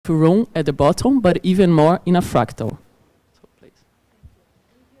room at the bottom, but even more in a fractal. So please.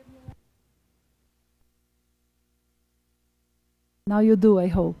 Now you do, I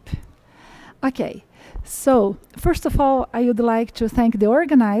hope. Okay, so first of all, I would like to thank the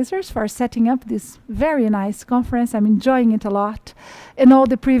organizers for setting up this very nice conference. I'm enjoying it a lot, and all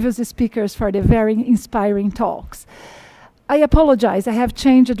the previous speakers for the very inspiring talks. I apologize, I have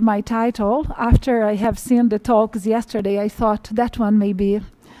changed my title. After I have seen the talks yesterday, I thought that one maybe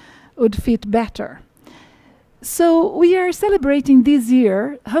would fit better. So we are celebrating this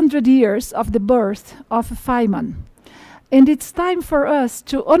year 100 years of the birth of Feynman. And it's time for us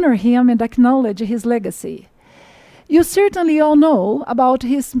to honor him and acknowledge his legacy. You certainly all know about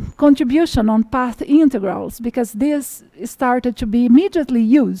his contribution on path integrals, because this started to be immediately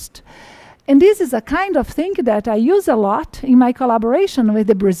used. And this is a kind of thing that I use a lot in my collaboration with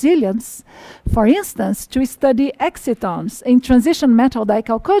the Brazilians, for instance, to study excitons in transition metal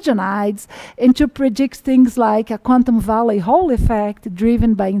dichalcogenides and to predict things like a quantum valley Hall effect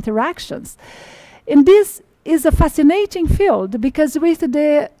driven by interactions. And this is a fascinating field because with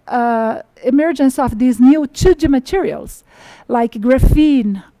the emergence of these new 2D materials, like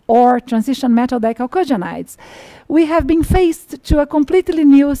graphene or transition metal dichalcogenides, we have been faced to a completely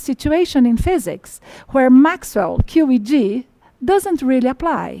new situation in physics, where Maxwell QED doesn't really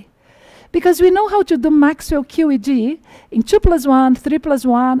apply. Because we know how to do Maxwell QED in 2+1,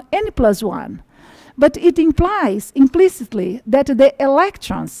 3+1, n+1. But it implies implicitly that the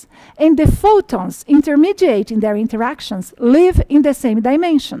electrons and the photons intermediating their interactions live in the same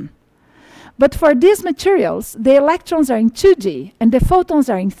dimension. But for these materials, the electrons are in 2D and the photons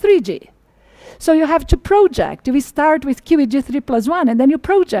are in 3D. So you have to project. We start with QED 3+1 and then you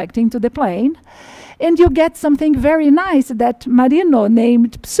project into the plane and you get something very nice that Marino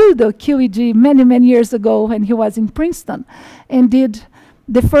named pseudo-QED many, many years ago when he was in Princeton and did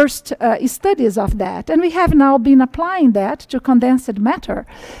the first studies of that. And we have now been applying that to condensed matter.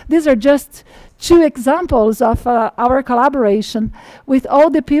 These are just two examples of our collaboration with all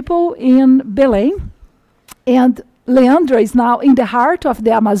the people in Belém. And Leandro is now in the heart of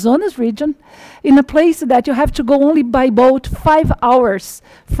the Amazonas region, in a place that you have to go only by boat 5 hours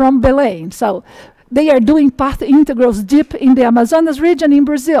from Belém. So they are doing path integrals deep in the Amazonas region in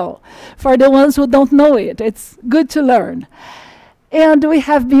Brazil. For the ones who don't know it, it's good to learn. And we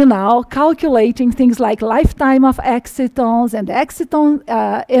have been now calculating things like lifetime of excitons and exciton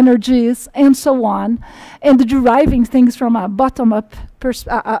energies and so on, and deriving things from a bottom-up,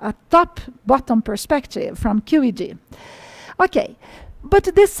 a top-bottom perspective from QED. Okay, but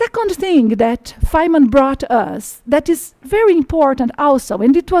the second thing that Feynman brought us that is very important also,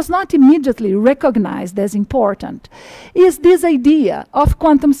 and it was not immediately recognized as important, is this idea of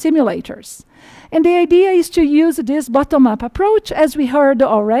quantum simulators. And the idea is to use this bottom-up approach, as we heard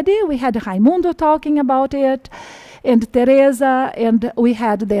already. We had Raimundo talking about it, and Teresa, and we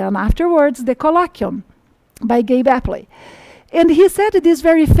had then afterwards the colloquium by Gabe Apley. And he said this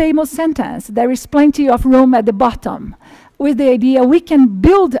very famous sentence, there is plenty of room at the bottom, with the idea we can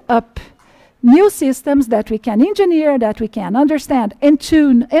build up new systems that we can engineer, that we can understand and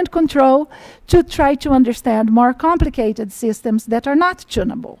tune and control to try to understand more complicated systems that are not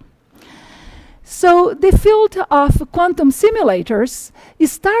tunable. So the field of quantum simulators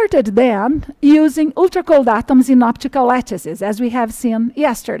started then using ultra-cold atoms in optical lattices, as we have seen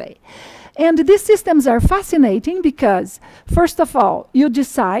yesterday. And these systems are fascinating because, first of all, you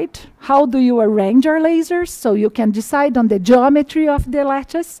decide how do you arrange your lasers, so you can decide on the geometry of the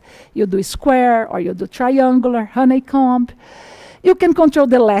lattice. You do square or you do triangular, honeycomb. You can control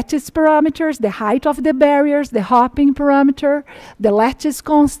the lattice parameters, the height of the barriers, the hopping parameter, the lattice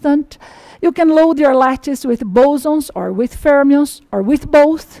constant. You can load your lattice with bosons or with fermions or with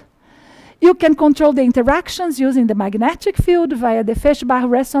both. You can control the interactions using the magnetic field via the Feshbach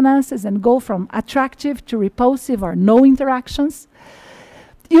resonances and go from attractive to repulsive or no interactions.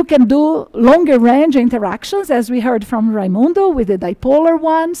 You can do longer range interactions, as we heard from Raimundo, with the dipolar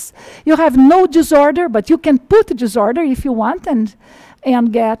ones. You have no disorder, but you can put disorder if you want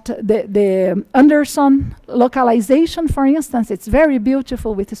and get the Anderson localization, for instance. It's very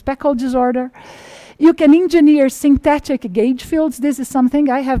beautiful with speckle disorder. You can engineer synthetic gauge fields. This is something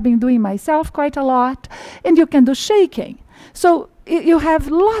I have been doing myself quite a lot. And you can do shaking. So you have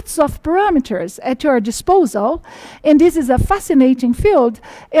lots of parameters at your disposal, and this is a fascinating field.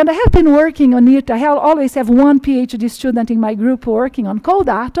 And I have been working on it. I always have one PhD student in my group working on cold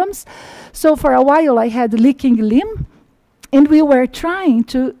atoms. So for a while I had Li-King Lim, and we were trying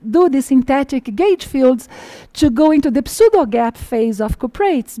to do the synthetic gauge fields to go into the pseudo-gap phase of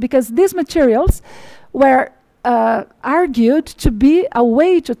cuprates, because these materials were argued to be a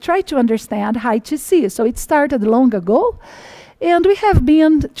way to try to understand high TC. So it started long ago. And we have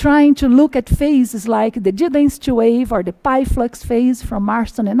been trying to look at phases like the D-density wave or the pi flux phase from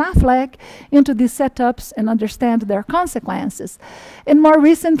Marston and Affleck into these setups and understand their consequences. And more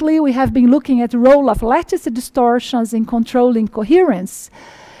recently, we have been looking at the role of lattice distortions in controlling coherence.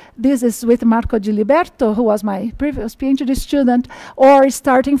 This is with Marco Di Liberto, who was my previous PhD student, or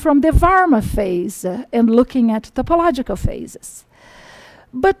starting from the Varma phase and looking at topological phases.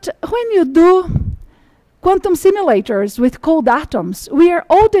 But when you do quantum simulators with cold atoms, we are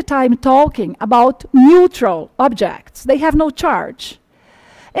all the time talking about neutral objects. They have no charge.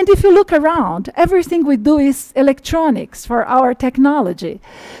 And if you look around, everything we do is electronics for our technology.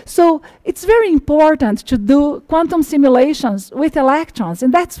 So it's very important to do quantum simulations with electrons,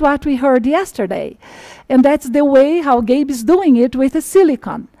 and that's what we heard yesterday. And that's the way how Gabe is doing it with the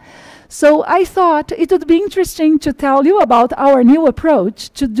silicon. So I thought it would be interesting to tell you about our new approach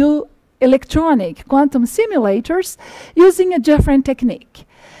to do electronic quantum simulators using a different technique.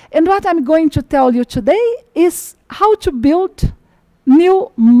 And what I'm going to tell you today is how to build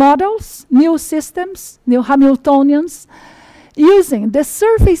new models, new systems, new Hamiltonians, using the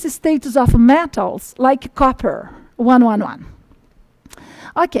surface states of metals like copper 111.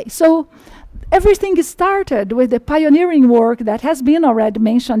 Okay, so everything started with the pioneering work that has been already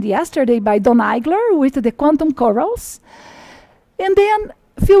mentioned yesterday by Don Eigler with the quantum corals. And then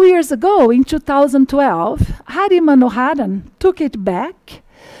a few years ago, in 2012, Hari Manoharan took it back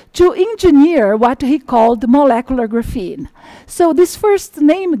to engineer what he called molecular graphene. So this first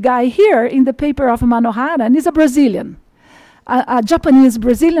name guy here in the paper of Manoharan is a Brazilian, a Japanese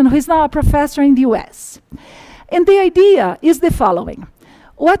Brazilian who is now a professor in the US. And the idea is the following.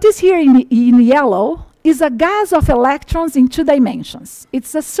 What is here in yellow is a gas of electrons in 2 dimensions.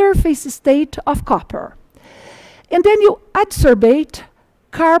 It's a surface state of copper. And then you adsorbate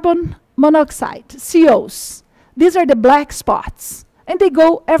carbon monoxide, COs. These are the black spots. And they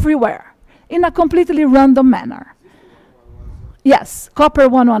go everywhere in a completely random manner. Yes, copper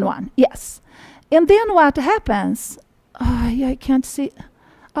 111, yes. And then what happens? I can't see.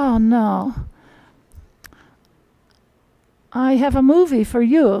 Oh, no. I have a movie for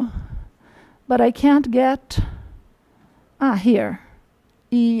you, but I can't get... here.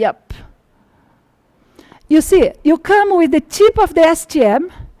 Yep. You see, you come with the tip of the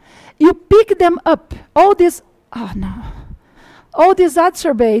STM, you pick them up, all these... Oh, no. All these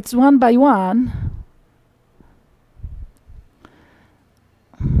adsorbates one by one.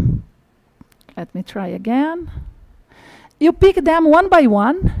 Let me try again. You pick them one by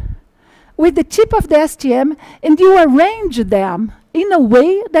one with the tip of the STM, and you arrange them in a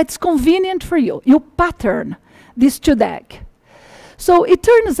way that's convenient for you. You pattern this 2DAG. So it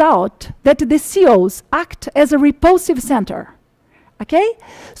turns out that the COs act as a repulsive center. Okay?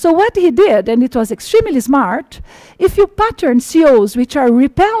 So what he did, and it was extremely smart, if you pattern COs which are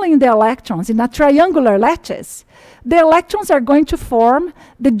repelling the electrons in a triangular lattice, the electrons are going to form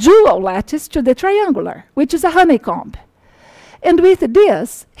the dual lattice to the triangular, which is a honeycomb. And with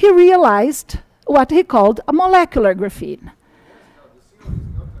this, he realized what he called a molecular graphene.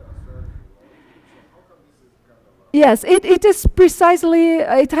 Yes, it is precisely,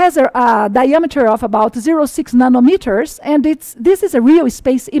 it has a diameter of about 0.6 nanometers, and this is a real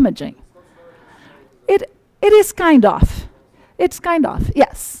space imaging. It is kind of. It's kind of,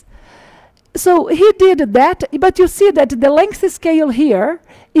 yes. So he did that, but you see that the length scale here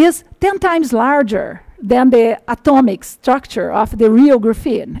is 10 times larger than the atomic structure of the real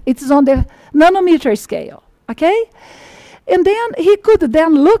graphene. It's on the nanometer scale, okay? And then he could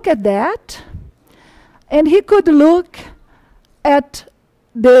then look at that, and he could look at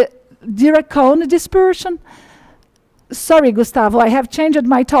the Dirac cone dispersion. Sorry, Gustavo, I have changed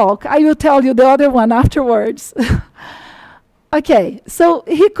my talk. I will tell you the other one afterwards. Okay, so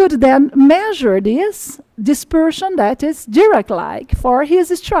he could then measure this dispersion that is Dirac-like for his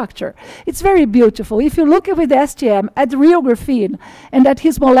structure. It's very beautiful. If you look with the STM at real graphene and at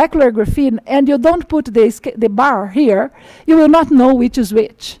his molecular graphene, and you don't put the bar here, you will not know which is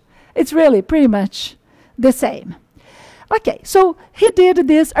which. It's really pretty much the same. Okay, so he did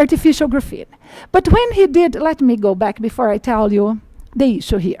this artificial graphene. But when he did, let me go back before I tell you the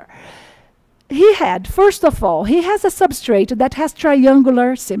issue here. He had, first of all, he has a substrate that has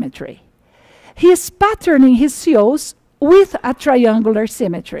triangular symmetry. He is patterning his COs with a triangular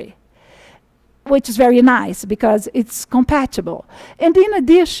symmetry, which is very nice because it's compatible. And in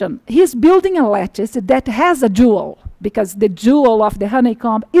addition, he's building a lattice that has a dual, because the dual of the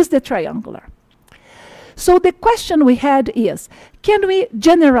honeycomb is the triangular. So the question we had is, can we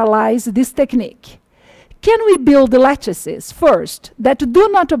generalize this technique? Can we build lattices, first, that do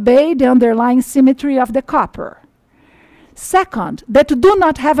not obey the underlying symmetry of the copper? Second, that do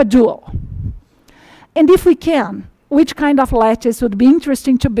not have a dual. And if we can, which kind of lattice would be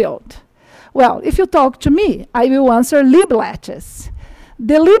interesting to build? Well, if you talk to me, I will answer Lib lattice.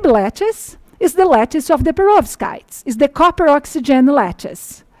 The Lib lattice is the lattice of the perovskites, is the copper-oxygen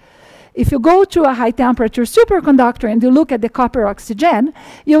lattice. If you go to a high-temperature superconductor and you look at the copper-oxygen,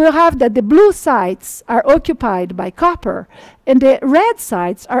 you will have that the blue sides are occupied by copper and the red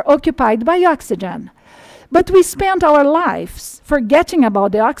sides are occupied by oxygen. But we spend our lives forgetting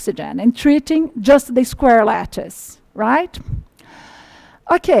about the oxygen and treating just the square lattice, right?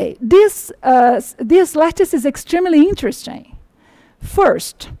 Okay, this lattice is extremely interesting.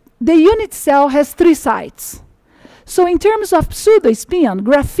 First, the unit cell has 3 sides. So in terms of pseudo-spin,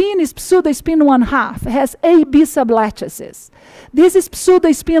 graphene is pseudo-spin 1/2, has AB sublattices. This is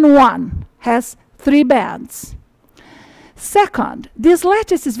pseudo-spin 1, has 3 bands. Second, this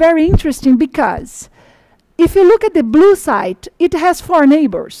lattice is very interesting because if you look at the blue side, it has 4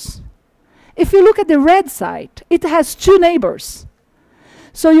 neighbors. If you look at the red side, it has 2 neighbors.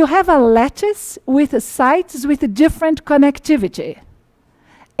 So you have a lattice with sites with a different connectivity.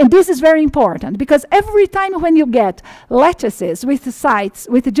 And this is very important because every time when you get lattices with sites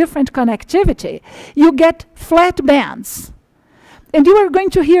with different connectivity, you get flat bands. And you are going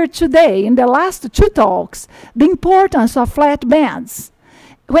to hear today in the last 2 talks the importance of flat bands.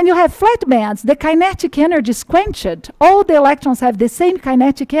 When you have flat bands, the kinetic energy is quenched. All the electrons have the same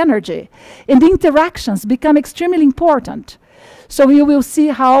kinetic energy, and the interactions become extremely important. So you will see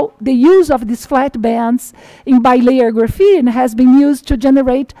how the use of these flat bands in bilayer graphene has been used to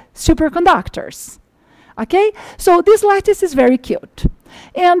generate superconductors. Okay? So this lattice is very cute.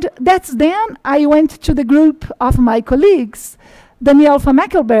 And that's then I went to the group of my colleagues, Daniel van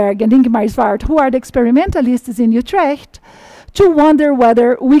Meckelberg and Ingmar Zwart, who are the experimentalists in Utrecht, to wonder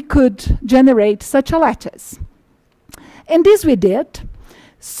whether we could generate such a lattice. And this we did.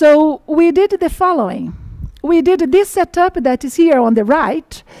 So we did the following. We did this setup that is here on the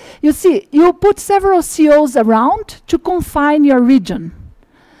right. You see, you put several COs around to confine your region.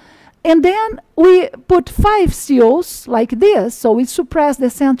 And then we put 5 COs like this, so we suppress the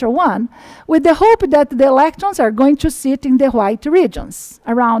center one, with the hope that the electrons are going to sit in the white regions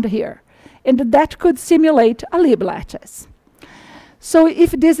around here. And that could simulate a Lib lattice. So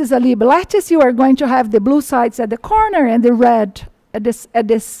if this is a Lib lattice, you are going to have the blue sides at the corner and the red at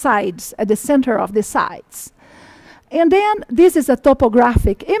the sides, at the center of the sides. And then this is a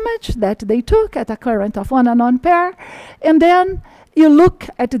topographic image that they took at a current of 1 nanoampere. And then you look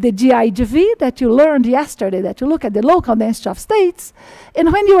at the GIGV that you learned yesterday, that you look at the local density of states.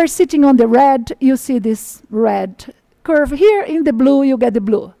 And when you are sitting on the red, you see this red curve here. In the blue, you get the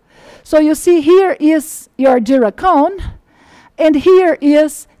blue. So you see here is your Dirac cone. And here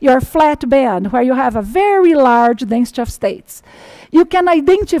is your flat band, where you have a very large density of states. You can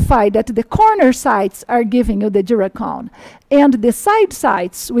identify that the corner sites are giving you the Dirac cone, and the side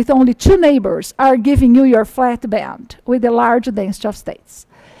sites with only 2 neighbors are giving you your flat band with a large density of states.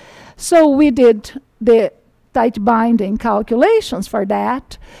 So we did the tight binding calculations for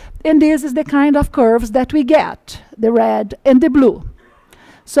that, and this is the kind of curves that we get, the red and the blue.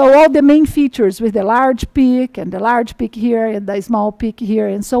 So all the main features with the large peak and the large peak here and the small peak here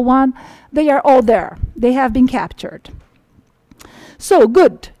and so on, they are all there. They have been captured. So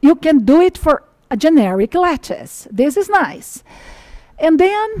good. You can do it for a generic lattice. This is nice. And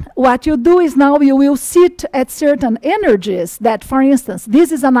then what you do is now you will sit at certain energies that, for instance,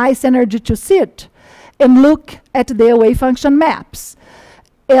 this is a nice energy to sit and look at the wave function maps.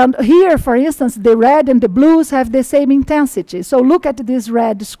 And here, for instance, the red and the blues have the same intensity. So look at this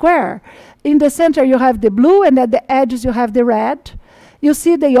red square. In the center, you have the blue, and at the edges, you have the red. You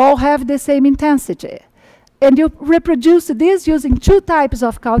see they all have the same intensity. And you reproduce this using 2 types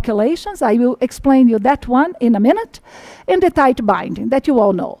of calculations. I will explain you that one in a minute, and the tight binding that you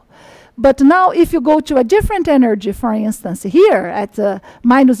all know. But now, if you go to a different energy, for instance, here at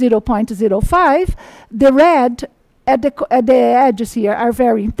minus 0.05, the red at the edges here are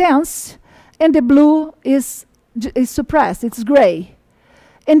very intense, and the blue is suppressed, it's gray.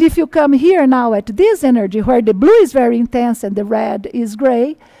 And if you come here now at this energy, where the blue is very intense and the red is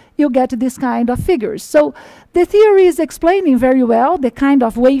gray, you get this kind of figures. So the theory is explaining very well the kind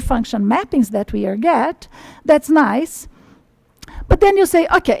of wave function mappings that we get. That's nice. But then you say,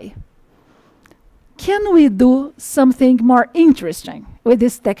 okay, can we do something more interesting with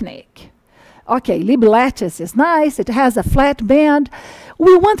this technique? Okay, Lib lattice is nice. It has a flat band.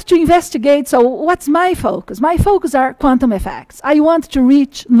 we want to investigate, so what's my focus? My focus are quantum effects. I want to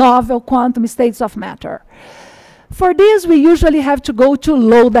reach novel quantum states of matter. For this, we usually have to go to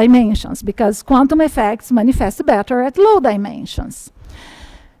low dimensions, because quantum effects manifest better at low dimensions.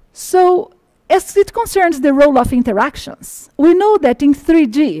 So, as it concerns the role of interactions, we know that in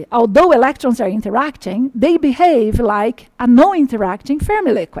 3D, although electrons are interacting, they behave like a non-interacting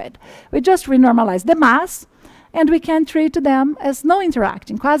Fermi liquid. We just renormalize the mass, and we can treat them as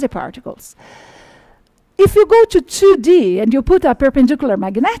non-interacting quasi-particles. If you go to 2D and you put a perpendicular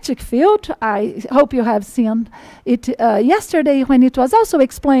magnetic field, I hope you have seen it yesterday when it was also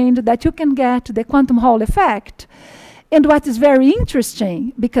explained that you can get the quantum Hall effect. And what is very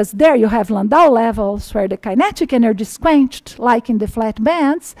interesting, because there you have Landau levels where the kinetic energy is quenched, like in the flat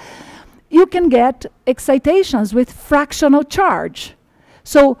bands, you can get excitations with fractional charge.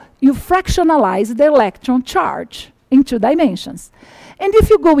 So you fractionalize the electron charge in 2 dimensions. And if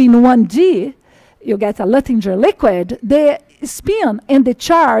you go in 1D, you get a Luttinger liquid, the spin and the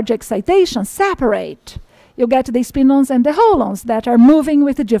charge excitation separate. You get the spin-ons and the holons that are moving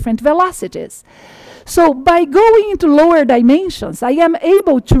with different velocities. So by going into lower dimensions, I am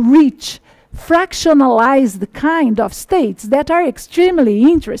able to reach fractionalized kind of states that are extremely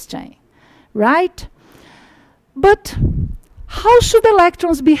interesting, right? But how should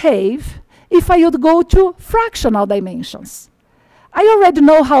electrons behave if I would go to fractional dimensions? I already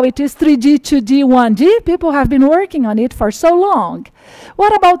know how it is 3D, 2D, 1D. People have been working on it for so long.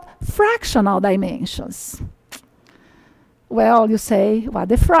 What about fractional dimensions? Well, you say, what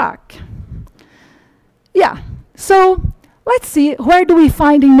the frac? Yeah, so let's see, where do we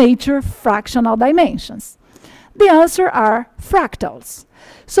find in nature fractional dimensions? The answer are fractals.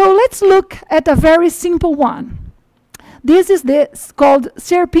 So let's look at a very simple one. This is called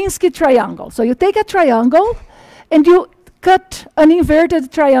Sierpinski triangle. So you take a triangle and you cut an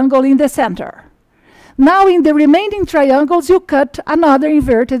inverted triangle in the center. Now in the remaining triangles you cut another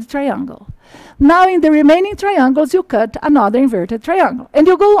inverted triangle. Now in the remaining triangles you cut another inverted triangle. And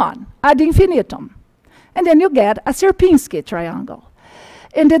you go on, ad infinitum. And then you get a Sierpinski triangle.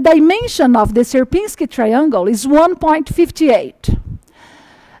 And the dimension of the Sierpinski triangle is 1.58.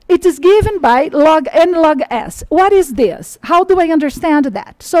 It is given by log n log s. What is this? How do I understand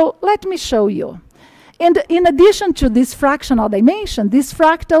that? So let me show you. And in addition to this fractional dimension, these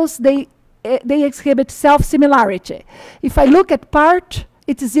fractals, they exhibit self-similarity. If I look at part,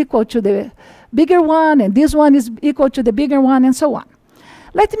 it is equal to the bigger one, and this one is equal to the bigger one, and so on.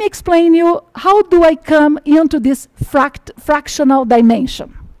 Let me explain you how do I come into this fractional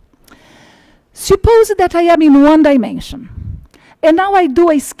dimension. Suppose that I am in 1 dimension. And now I do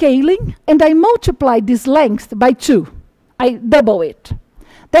a scaling, and I multiply this length by 2. I double it.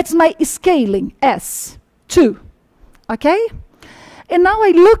 That's my scaling, S, 2. Okay? And now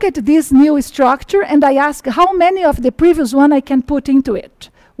I look at this new structure, and I ask how many of the previous one I can put into it.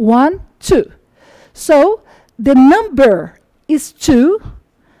 1, 2. So the number is 2.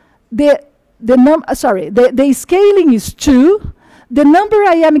 The scaling is 2. The number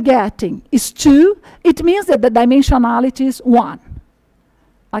I am getting is 2. It means that the dimensionality is 1.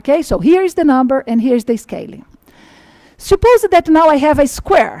 Okay, so here is the number and here is the scaling. Suppose that now I have a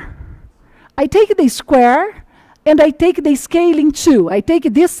square. I take the square and I take the scaling 2. I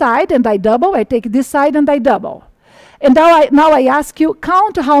take this side and I double. I take this side and I double. And now I ask you,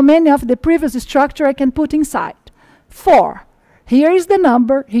 count how many of the previous structure I can put inside. 4. Here is the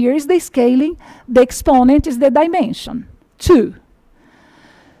number, here is the scaling, the exponent is the dimension, 2.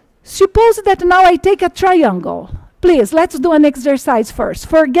 Suppose that now I take a triangle. Please, let's do an exercise first.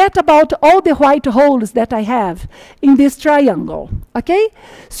 Forget about all the white holes that I have in this triangle, okay?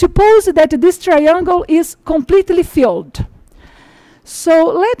 Suppose that this triangle is completely filled. So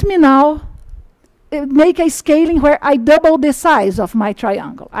let me now make a scaling where I double the size of my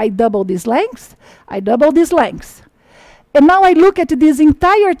triangle. I double this length, I double this length. And now I look at this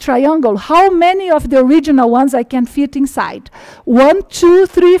entire triangle, how many of the original ones I can fit inside. 1, 2,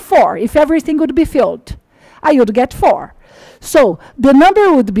 3, 4. If everything would be filled, I would get 4. So the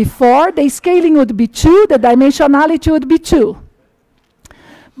number would be 4, the scaling would be 2, the dimensionality would be 2.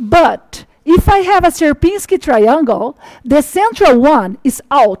 But if I have a Sierpinski triangle, the central one is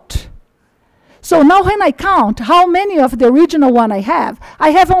out. So now when I count how many of the original one I have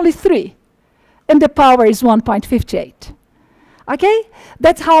only 3. And the power is 1.58. Okay?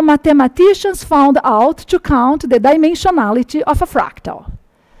 That's how mathematicians found out to count the dimensionality of a fractal.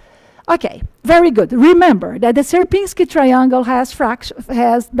 Okay, very good. Remember that the Sierpinski triangle has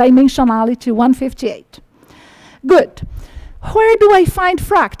dimensionality 158. Good. Where do I find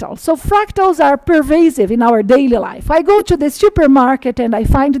fractals? So fractals are pervasive in our daily life. I go to the supermarket and I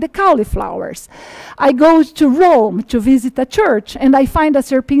find the cauliflowers. I go to Rome to visit a church and I find a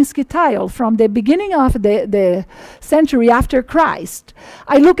Sierpinski tile from the beginning of the century after Christ.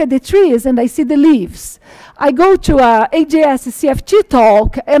 I look at the trees and I see the leaves. I go to a AJS CFT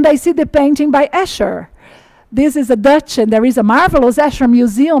talk and I see the painting by Escher. This is a Dutch, and there is a marvelous Escher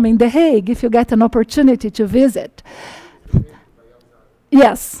museum in The Hague if you get an opportunity to visit.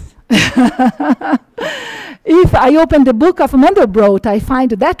 Yes. If I open the book of Mandelbrot, I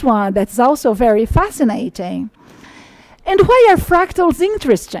find that one that's also very fascinating. And why are fractals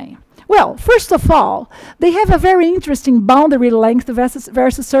interesting? Well, first of all, they have a very interesting boundary length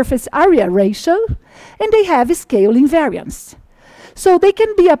versus surface area ratio, and they have scale invariance. So they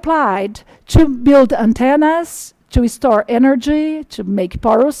can be applied to build antennas, to store energy, to make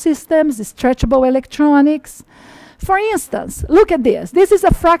porous systems, stretchable electronics. For instance, look at this. This is a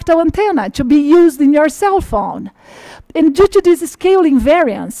fractal antenna to be used in your cell phone. And due to this scale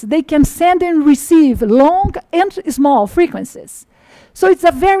invariance, they can send and receive long and small frequencies. So it's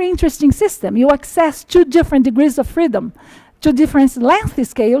a very interesting system. You access 2 different degrees of freedom, 2 different length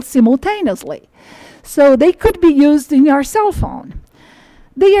scales simultaneously. So they could be used in your cell phone.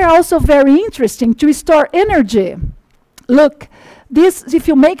 They are also very interesting to store energy. Look, this, if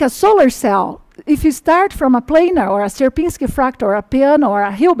you make a solar cell, if you start from a planar or a Sierpinski fractal or a piano or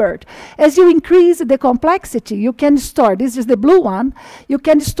a Hilbert, as you increase the complexity, you can store, this is the blue one, you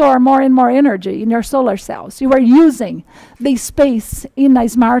can store more and more energy in your solar cells. You are using the space in a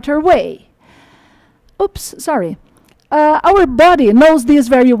smarter way. Oops, sorry. Our body knows this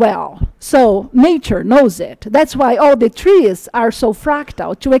very well. So nature knows it. That's why all the trees are so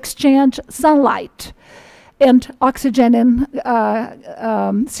fractal, to exchange sunlight and oxygen and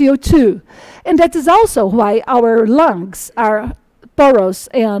CO2. And that is also why our lungs are porous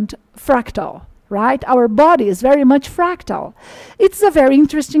and fractal, right? Our body is very much fractal. It's a very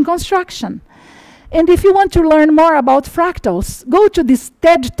interesting construction. And if you want to learn more about fractals, go to these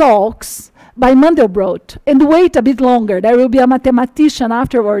TED Talks by Mandelbrot and wait a bit longer. There will be a mathematician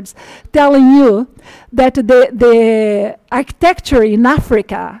afterwards telling you that the architecture in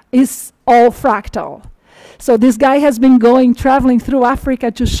Africa is all fractal. So this guy has been traveling through Africa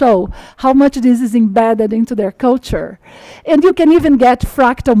to show how much this is embedded into their culture. And you can even get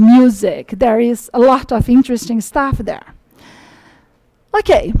fractal music. There is a lot of interesting stuff there.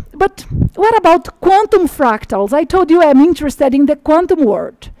 Okay, but what about quantum fractals? I told you I'm interested in the quantum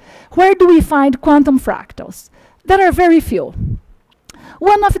world. Where do we find quantum fractals? There are very few.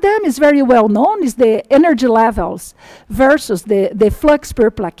 One of them is very well known, is the energy levels versus the flux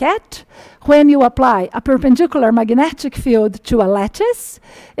per plaquette. When you apply a perpendicular magnetic field to a lattice,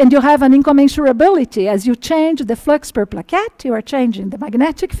 and you have an incommensurability, as you change the flux per plaquette, you are changing the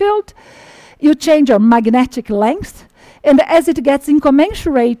magnetic field, you change your magnetic length, and as it gets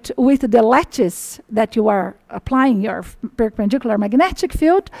incommensurate with the lattice that you are applying your perpendicular magnetic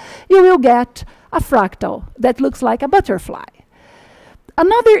field, you will get a fractal that looks like a butterfly.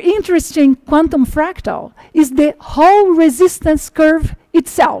 Another interesting quantum fractal is the Hall resistance curve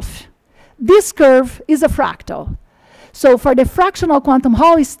itself. This curve is a fractal. So for the fractional quantum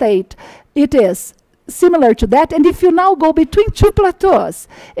Hall state, it is similar to that. And if you now go between 2 plateaus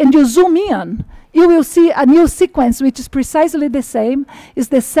and you zoom in, you will see a new sequence which is precisely the same. It's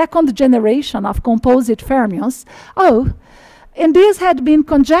the 2nd generation of composite fermions. Oh, and this had been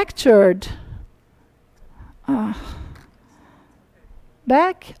conjectured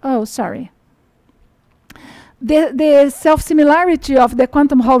back. Oh, sorry. The self-similarity of the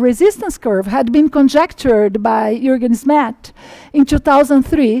quantum Hall resistance curve had been conjectured by Jürgen Smet in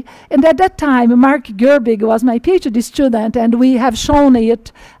 2003. And at that time, Mark Gerbig was my PhD student, and we have shown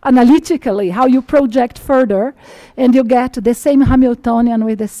it analytically, how you project further, and you get the same Hamiltonian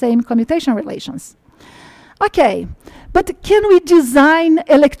with the same commutation relations. Okay, but can we design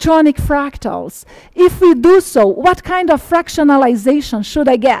electronic fractals? If we do so, what kind of fractionalization should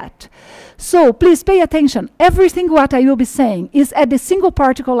I get? So please pay attention. Everything what I will be saying is at the single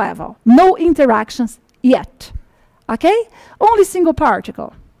particle level. No interactions yet. Okay? Only single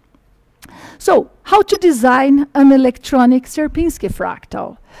particle. So how to design an electronic Sierpinski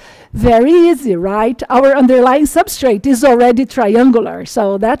fractal? Very easy, right? Our underlying substrate is already triangular,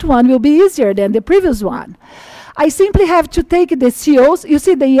 so that one will be easier than the previous one. I simply have to take the COs. You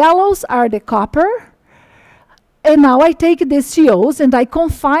see the yellows are the copper. And now I take the COs and I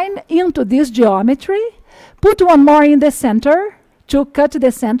confine into this geometry, put one more in the center to cut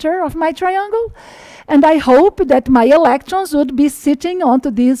the center of my triangle, and I hope that my electrons would be sitting onto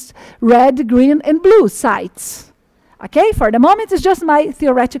these red, green, and blue sites. Okay, for the moment, it's just my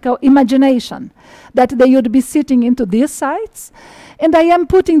theoretical imagination that they would be sitting into these sites. And I am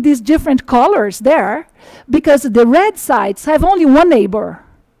putting these different colors there because the red sites have only one neighbor.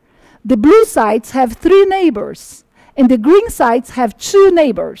 The blue sites have 3 neighbors. And the green sites have 2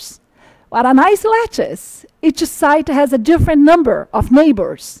 neighbors. What a nice lattice. Each site has a different number of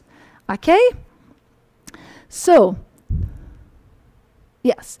neighbors. Okay? So,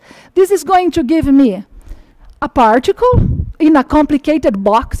 yes, this is going to give me a particle in a complicated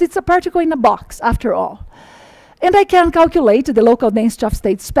box. It's a particle in a box, after all. And I can calculate the local density of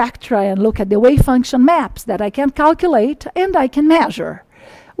state spectra and look at the wave function maps that I can calculate and I can measure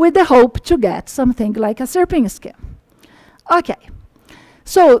with the hope to get something like a Sierpinski. Okay,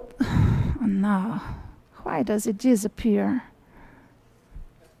 so, no, why does it disappear?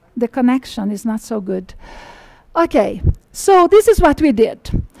 The connection is not so good. Okay, so this is what we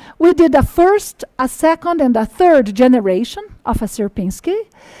did. We did a first, a second, and a third generation of a Sierpinski.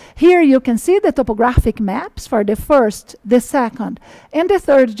 Here you can see the topographic maps for the first, the second, and the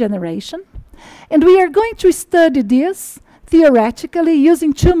third generation. And we are going to study this theoretically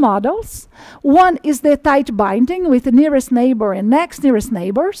using 2 models. One is the tight binding with the nearest neighbor and next nearest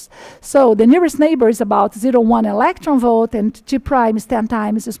neighbors. So the nearest neighbor is about 0.1 electron volt and T prime is 10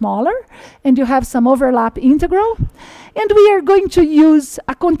 times smaller. And you have some overlap integral. And we are going to use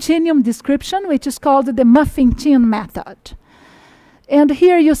a continuum description, which is called the muffin-tin method. And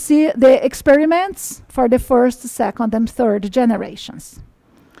here you see the experiments for the first, second, and third generations.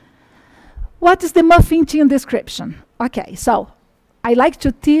 What is the muffin-tin description? Okay, so I like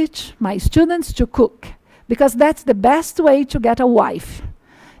to teach my students to cook because that's the best way to get a wife.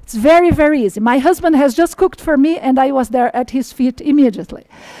 It's very, very easy. My husband has just cooked for me and I was there at his feet immediately.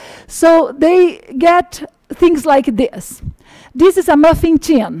 So they get things like this. This is a muffin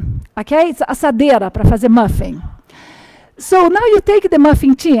tin, okay? It's assadeira para fazer muffin. So now you take the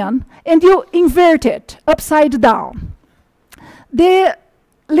muffin tin and you invert it upside down. The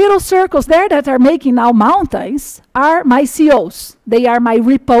little circles there that are making now mountains are my COs. They are my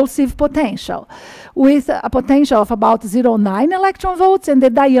repulsive potential with a potential of about 0.9 electron volts and the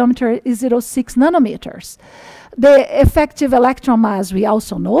diameter is 0.6 nanometers. The effective electron mass we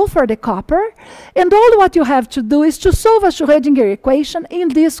also know for the copper. And all what you have to do is to solve a Schrödinger equation in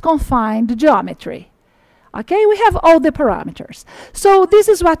this confined geometry. Okay, we have all the parameters. So this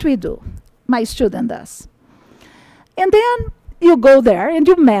is what we do, my student does. And then you go there and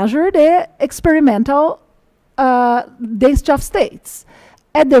you measure the experimental density of states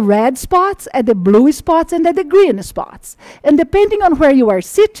at the red spots, at the blue spots, and at the green spots. And depending on where you are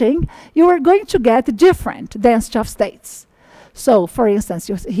sitting, you are going to get different density of states. So, for instance,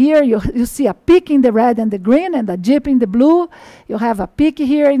 here you see a peak in the red and the green and a dip in the blue. You have a peak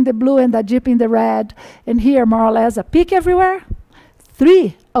here in the blue and a dip in the red. And here, more or less, a peak everywhere.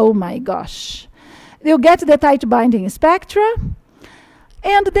 3, oh my gosh. You get the tight binding spectra,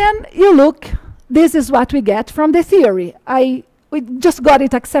 and then you look. This is what we get from the theory. We just got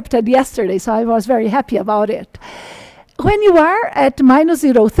it accepted yesterday, so I was very happy about it. When you are at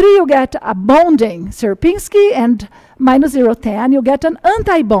 -0.3, you get a bonding Sierpinski, and -0.10, you get an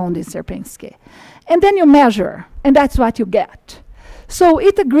anti-bonding Sierpinski. And then you measure, and that's what you get. So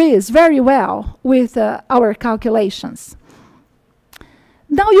it agrees very well with our calculations.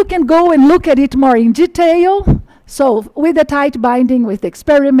 Now you can go and look at it more in detail. So with the tight binding, with the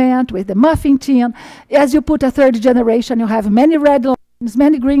experiment, with the muffin tin, as you put a third generation, you have many red lines,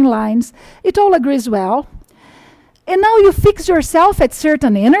 many green lines. It all agrees well. And now you fix yourself at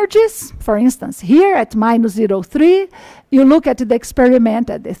certain energies. For instance, here at -0.3, you look at the experiment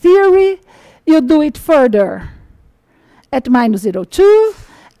at the theory. You do it further at -0.2.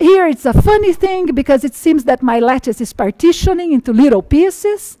 Here it's a funny thing because it seems that my lattice is partitioning into little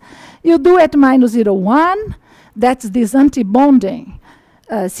pieces. You do at -0.1. That's this anti-bonding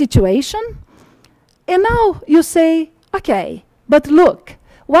situation. And now you say, okay, but look,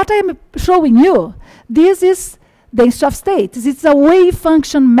 what I'm showing you, this is density of states. It's a wave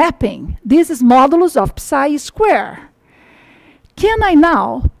function mapping. This is modulus of psi square. Can I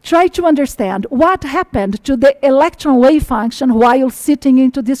now try to understand what happened to the electron wave function while sitting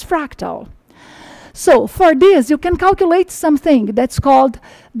into this fractal? So for this, you can calculate something that's called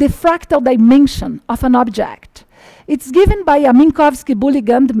the fractal dimension of an object. It's given by a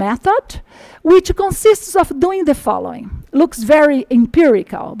Minkowski-Bulligand method, which consists of doing the following. Looks very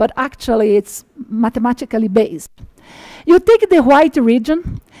empirical, but actually it's mathematically based. You take the white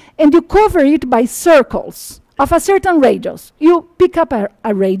region and you cover it by circles of a certain radius. You pick up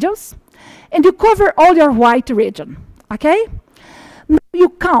a radius and you cover all your white region, okay? Now you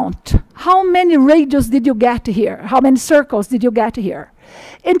count. How many radius did you get here? How many circles did you get here?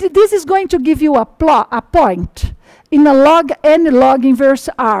 And this is going to give you a point in a log n log inverse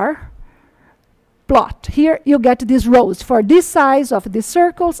r plot. Here you get these rows. For this size of the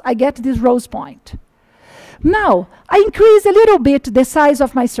circles, I get this rows point. Now, I increase a little bit the size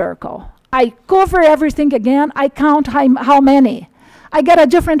of my circle. I cover everything again. I count how many. I get a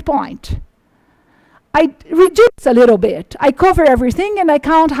different point. I reduce a little bit. I cover everything and I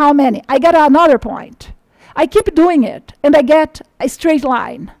count how many. I get another point. I keep doing it and I get a straight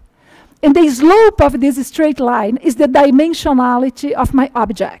line. And the slope of this straight line is the dimensionality of my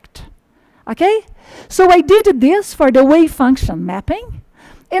object. Okay? So I did this for the wave function mapping,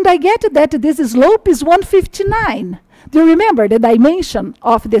 and I get that this slope is 159. Do you remember the dimension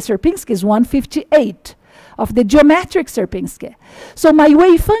of the Sierpinski is 158 of the geometric Sierpinski? So my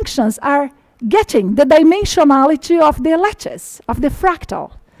wave functions are getting the dimensionality of the lattice, of the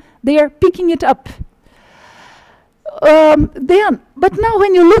fractal. They are picking it up. But now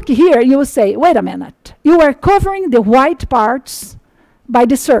when you look here, you will say, wait a minute. You are covering the white parts by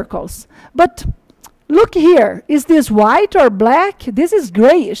the circles. But look here. Is this white or black? This is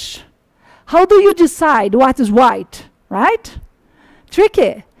grayish. How do you decide what is white, right?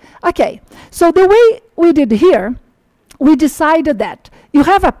 Tricky. Okay, so the way we did here, we decided that you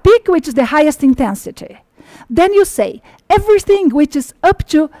have a peak which is the highest intensity. Then you say everything which is up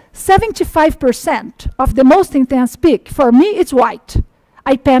to 75% of the most intense peak, for me it's white.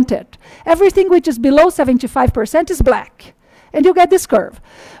 I paint it. Everything which is below 75% is black. And you get this curve.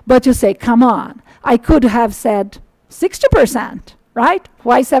 But you say, come on, I could have said 60%, right?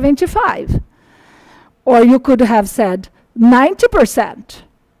 Why 75? Or you could have said 90%.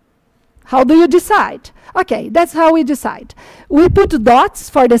 How do you decide? Okay, that's how we decide. We put dots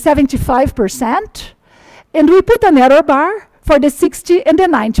for the 75%, and we put an error bar for the 60 and the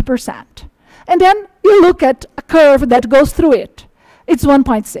 90%. And then you look at a curve that goes through it. It's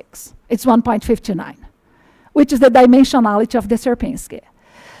 1.6. It's 1.59, which is the dimensionality of the Sierpinski.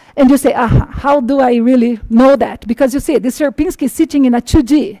 And you say, how do I really know that? Because you see, the Sierpinski is sitting in a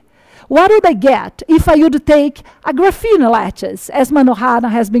 2D. What would I get if I would take a graphene lattice, as Manohara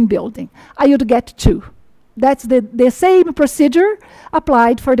has been building? I would get 2. That's the same procedure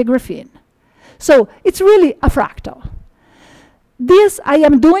applied for the graphene. So it's really a fractal. This I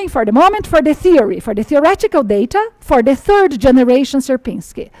am doing for the moment for the theory, for the theoretical data, for the 3rd generation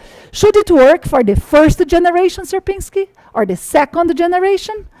Sierpinski. Should it work for the 1st generation Sierpinski or the 2nd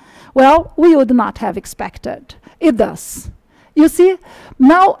generation? Well, we would not have expected. It does. You see,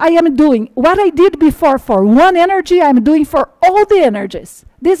 now I am doing what I did before for one energy, I'm doing for all the energies.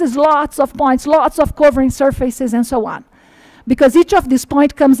 This is lots of points, lots of covering surfaces, and so on. Because each of these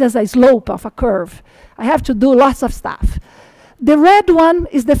points comes as a slope of a curve. I have to do lots of stuff. The red one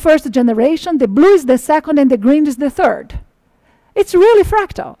is the 1st generation, the blue is the 2nd, and the green is the 3rd. It's really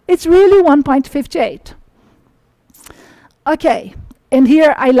fractal. It's really 1.58. Okay, and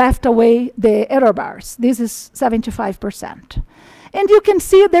here I left away the error bars. This is 75%. And you can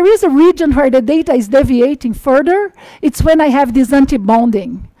see there is a region where the data is deviating further. It's when I have this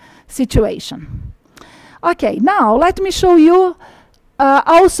anti-bonding situation. Okay, now let me show you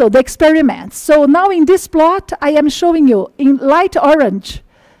also the experiments. So now in this plot, I am showing you in light orange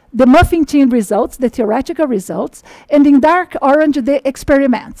the muffin tin results, the theoretical results, and in dark orange the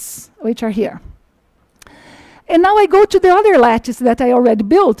experiments, which are here. And now I go to the other lattice that I already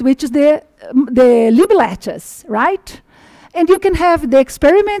built, which is the Lib lattice, right? And you can have the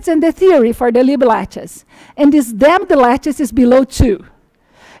experiments and the theory for the Lib lattice. And this damned lattice is below 2.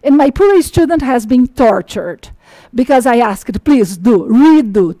 And my poor student has been tortured because I asked, please do,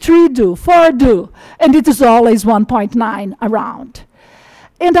 redo, 3 do, 4 do. And it is always 1.9 around.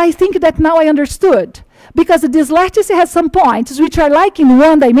 And I think that now I understood. Because this lattice has some points which are like in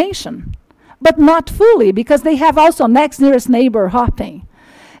one dimension, but not fully, because they have also next nearest neighbor hopping.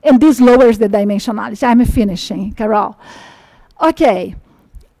 And this lowers the dimensionality. I'm finishing, Carol. Okay.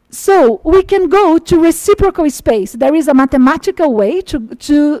 So we can go to reciprocal space. There is a mathematical way to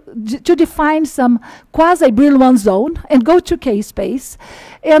define some quasi-Brillouin zone and go to K-space.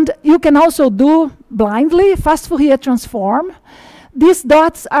 And you can also do blindly fast Fourier transform. These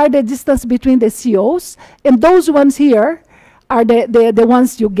dots are the distance between the COs, and those ones here are the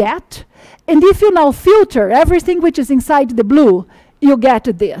ones you get. And if you now filter everything which is inside the blue, you get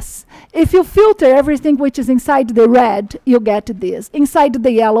this. If you filter everything which is inside the red, you get this. Inside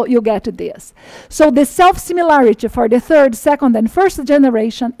the yellow, you get this. So the self-similarity for the 3rd, 2nd, and 1st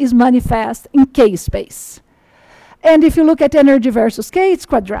generation is manifest in K-space. And if you look at energy versus K, it's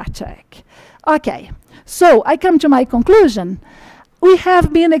quadratic. Okay, so I come to my conclusion. we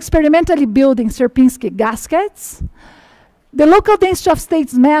have been experimentally building Sierpinski gaskets. The local density of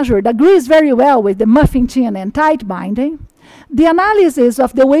states measured agrees very well with the muffin tin and tight binding. The analysis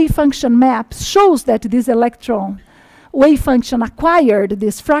of the wave function maps shows that this electron wave function acquired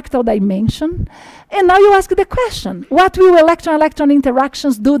this fractal dimension. And now you ask the question, what will electron-electron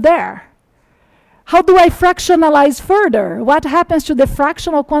interactions do there? How do I fractionalize further? What happens to the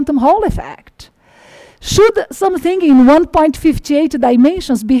fractional quantum Hall effect? Should something in 1.58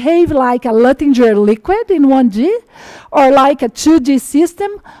 dimensions behave like a Luttinger liquid in 1D, or like a 2D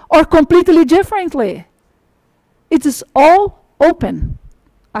system, or completely differently? It is all open,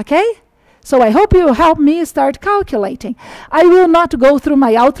 okay? So I hope you help me start calculating. I will not go through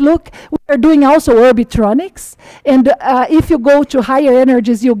my outlook. We are doing also orbitronics. And if you go to higher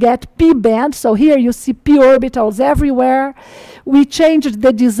energies, you get p-band. So here you see p orbitals everywhere. We changed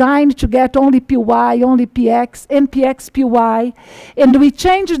the design to get only py, only px, and px-py. And we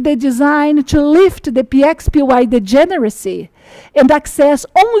changed the design to lift the px-py degeneracy and access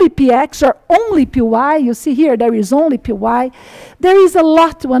only px or only py. You see here, there is only py. There is a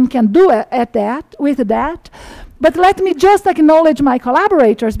lot one can do with that. But let me just acknowledge my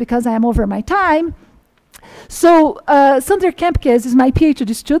collaborators because I am over my time. So Sander Kempkes is my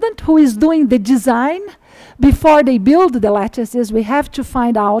PhD student who is doing the design. Before they build the lattices, we have to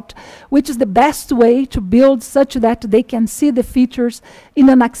find out which is the best way to build such that they can see the features in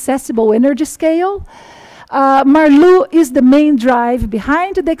an accessible energy scale. Marlou is the main drive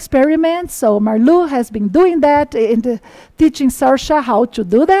behind the experiment, so Marlou has been doing that and teaching Sarsha how to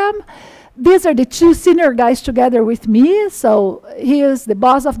do them. These are the two senior guys together with me, so he is the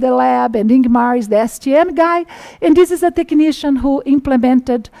boss of the lab and Ingmar is the STM guy, and this is a technician who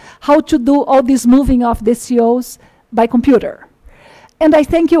implemented how to do all this moving of the COs by computer. And I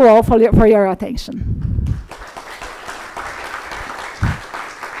thank you all for your attention.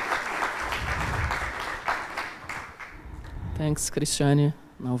 Thanks, Cristiane.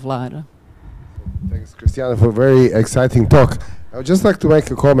 Now, Vlara. Thanks, Cristiane, for a very exciting talk. I would just like to make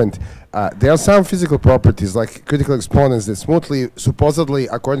a comment. There are some physical properties, like critical exponents, that supposedly,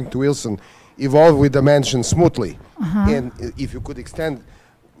 according to Wilson, evolve with dimensions smoothly. And if you could extend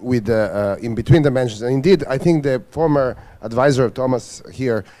with in between dimensions. And indeed, I think the former advisor of Thomas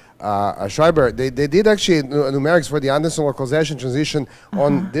here, Schreiber, they did actually numerics for the Anderson localization transition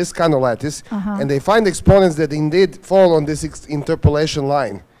on this kind of lattice, and they find exponents that indeed fall on this interpolation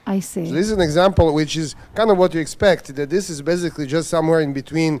line. I see. So this is an example which is kind of what you expect, that this is basically just somewhere in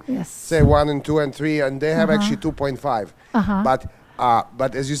between, say, 1 and 2 and 3, and they have actually 2.5.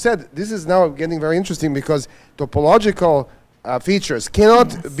 But as you said, this is now getting very interesting because topological features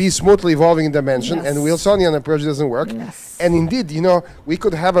cannot be smoothly evolving in dimension, and Wilsonian approach doesn't work. And indeed, you know, we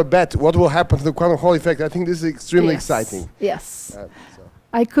could have a bet what will happen to the quantum Hall effect. I think this is extremely exciting.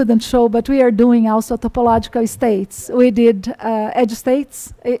 I couldn't show, but we are doing also topological states. We did edge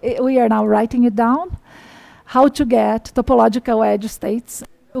states. We are now writing it down. How to get topological edge states.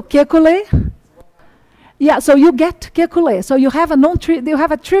 Kekulé. Yeah, so you get Kekulé. So you have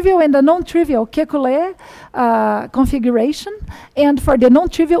a trivial and a non-trivial Kekulé configuration. And for the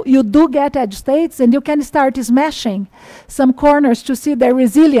non-trivial, you do get edge states, and you can start smashing some corners to see their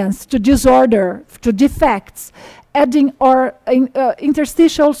resilience to disorder, to defects, adding or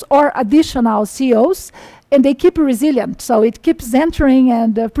interstitials or additional COs, and they keep resilient. So it keeps entering,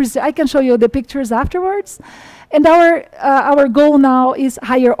 and I can show you the pictures afterwards. And our goal now is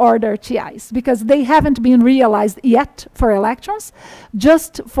higher order TIs, because they haven't been realized yet for electrons,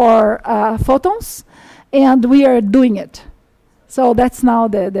 just for photons, and we are doing it. So that's now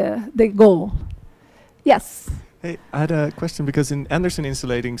the goal. Yes? Hey, I had a question, because in Anderson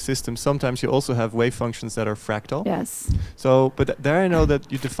insulating systems, sometimes you also have wave functions that are fractal. Yes. So, but there I know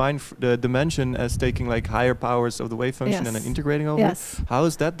that you define the dimension as taking like higher powers of the wave function and then integrating over it. How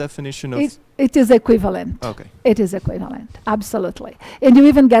is that definition of... It is equivalent. Okay. It is equivalent, absolutely. And you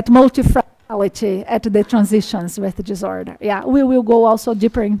even get multifractality at the transitions with the disorder. Yeah, we will go also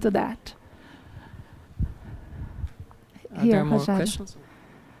deeper into that. Are there more questions?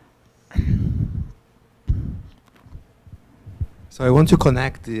 So I want to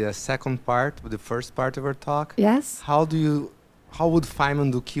connect the second part with the first part of our talk. Yes. How would Feynman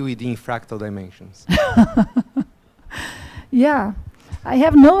do QED in fractal dimensions? Yeah, I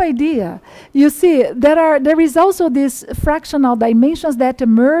have no idea. You see, there is also these fractional dimensions that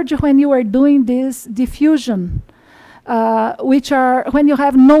emerge when you are doing this diffusion, which are when you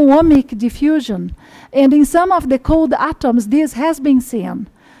have no-ohmic diffusion. And in some of the cold atoms, this has been seen.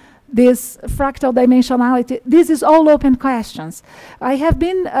 This fractal dimensionality, this is all open questions. I have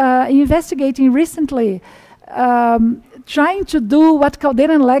been investigating recently trying to do what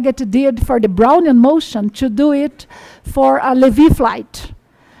Caldeira and Leggett did for the Brownian motion, to do it for a Lévy flight.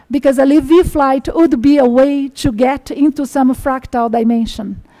 Because a Lévy flight would be a way to get into some fractal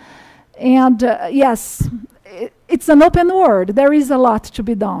dimension. And yes, it's an open world. There is a lot to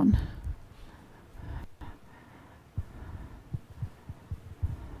be done.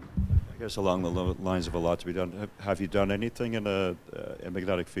 I guess along the lines of a lot to be done, have you done anything in a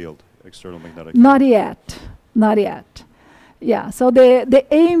magnetic field, external magnetic field? Not yet. Not yet. Yeah, so the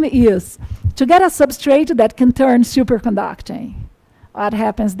aim is to get a substrate that can turn superconducting. What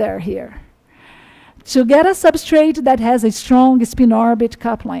happens there here? To get a substrate that has a strong spin-orbit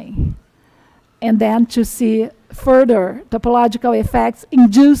coupling. And then to see further topological effects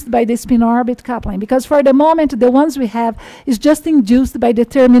induced by the spin-orbit coupling. Because for the moment, the ones we have is just induced by the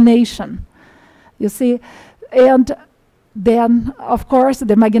termination. You see? And then, of course,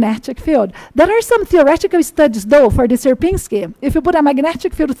 the magnetic field. There are some theoretical studies, though, for the Sierpinski. If you put a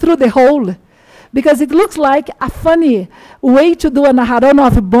magnetic field through the hole, because it looks like a funny way to do an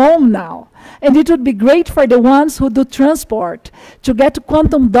Aharonov bomb now. And it would be great for the ones who do transport, to get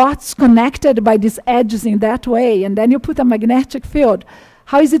quantum dots connected by these edges in that way. And then you put a magnetic field.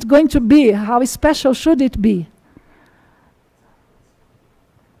 How is it going to be? How special should it be?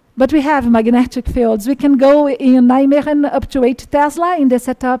 But we have magnetic fields. We can go in Nijmegen up to 8 Tesla in the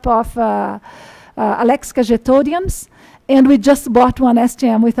setup of Alex Kajetorians. And we just bought one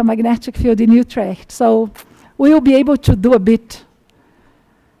STM with a magnetic field in Utrecht. So we will be able to do a bit.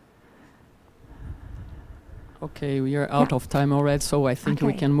 Okay, we are out of time already, so I think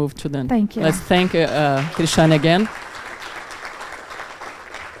we can move to the... Thank you. Let's thank Cristiane again.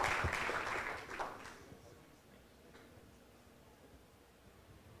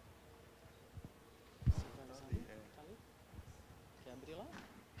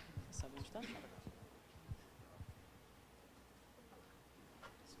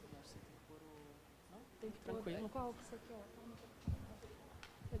 Qual que você quer?